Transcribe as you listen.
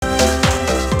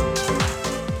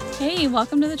Hey,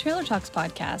 welcome to the Trailer Talks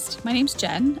podcast. My name's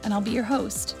Jen, and I'll be your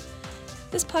host.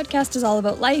 This podcast is all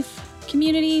about life,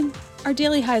 community, our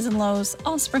daily highs and lows,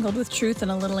 all sprinkled with truth and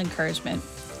a little encouragement.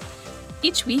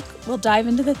 Each week, we'll dive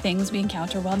into the things we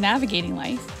encounter while navigating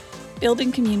life,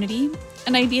 building community,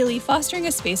 and ideally fostering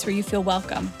a space where you feel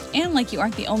welcome and like you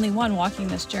aren't the only one walking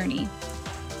this journey.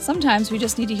 Sometimes we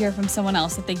just need to hear from someone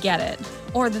else that they get it,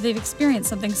 or that they've experienced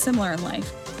something similar in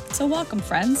life. So welcome,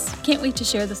 friends. Can't wait to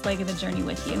share this leg of the journey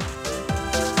with you.